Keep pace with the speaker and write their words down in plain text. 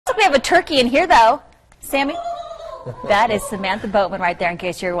We have a turkey in here, though. Sammy? That is Samantha Boatman right there, in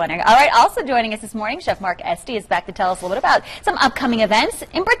case you're wondering. All right, also joining us this morning, Chef Mark Estee is back to tell us a little bit about some upcoming events.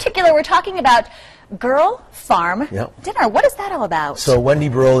 In particular, we're talking about Girl Farm Dinner. What is that all about? So Wendy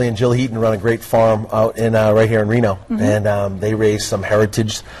Baroli and Jill Heaton run a great farm out in right here in Reno, and they raise some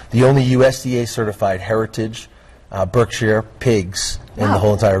heritage, the only USDA certified heritage Berkshire pigs in the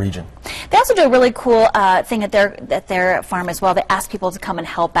whole entire region. They also do a really cool thing at their farm as well. They ask people to come and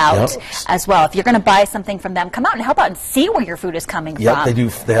help out as well. If you're going to buy something from them, come out and help out and see where your food is coming from. They do.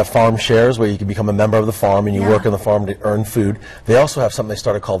 They have farm shares where you can become a member of the farm and you work on the farm to earn food. They also have something they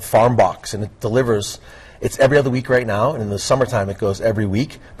started called Farm Box, and it delivers. It's every other week right now, and in the summertime it goes every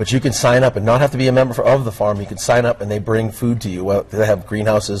week. But you can sign up and not have to be a member of the farm. You can sign up and they bring food to you. Well, they have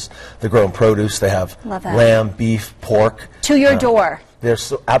greenhouses, they grow produce, they have lamb, beef, pork. To your door. They're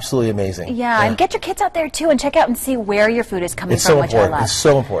so absolutely amazing. Yeah, and get your kids out there too and check out and see where your food is coming from, which I love. It's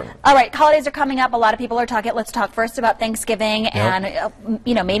so important. All right, holidays are coming up. A lot of people are talking. Let's talk first about Thanksgiving and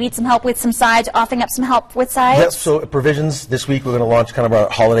you know, maybe some help with some sides, offering up some help with sides. Yes, so provisions this week we're going to launch kind of our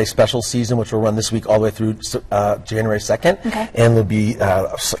holiday special season, which will run this week all the way through January 2nd. And there'll be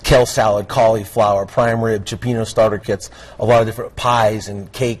kale salad, cauliflower, prime rib, cioppino starter kits, a lot of different pies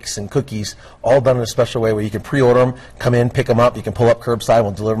and cakes and cookies, all done in a special way where you can pre-order them, come in, pick them up, you can pull up curbside,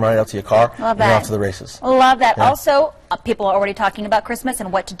 we'll deliver them right out to your car, and you're off to the races. Love that. Also, people are already talking about Christmas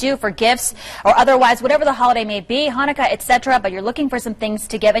and what to do for gifts or otherwise, whatever the holiday may be, Hanukkah, etc., but you're looking for some things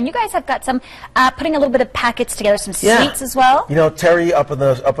to give. And you guys have got some, putting a little bit of packets together, some sweets as well. You know, Terry up in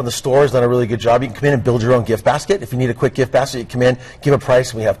the store has done a really good job. You can come in and build your own gift basket. If you need a quick gift basket, you come in, give a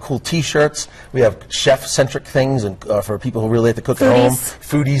price. We have cool T-shirts. We have chef-centric things and for people who really like to cook at home.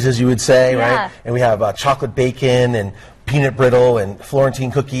 Foodies, as you would say, right? And we have chocolate bacon and peanut brittle and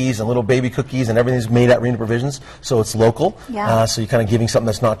Florentine cookies and little baby cookies, and everything's made at Reno Provisions, so it's local. So you're kind of giving something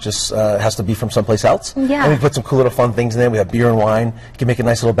that's not just has to be from someplace else. And we put some cool little fun things in there. We have beer and wine. You can make a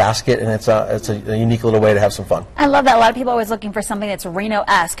nice little basket, and it's a unique little way to have some fun. I love that. A lot of people are always looking for something that's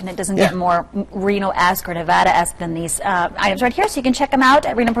Reno-esque, and it doesn't get more Reno-esque or Nevada-esque than these items right here. So you can check them out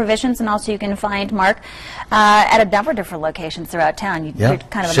at Reno Provisions, and also you can find Mark at a number of different locations throughout town. You're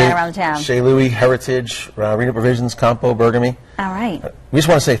kind of a man around town. Shea Louie, Heritage, Reno Provisions, Campo, Bergamy. All right. We just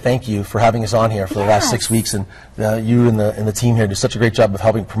want to say thank you for having us on here for the last 6 weeks, and you and the team here do such a great job of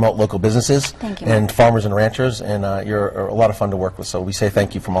helping promote local businesses and farmers and ranchers, and you're a lot of fun to work with, so we say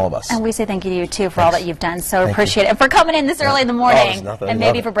thank you from all of us. And we say thank you to you, too, for all that you've done, so appreciate it, and for coming in this early in the morning, and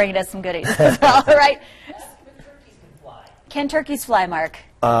maybe for bringing us some goodies as well. All right. Can turkeys fly, Mark?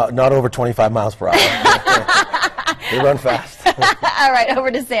 Not over 25 miles per hour. They run fast. All right, over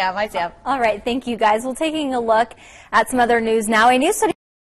to Sam. Hi, Sam. All right, thank you, guys. Well, taking a look at some other news now. A new study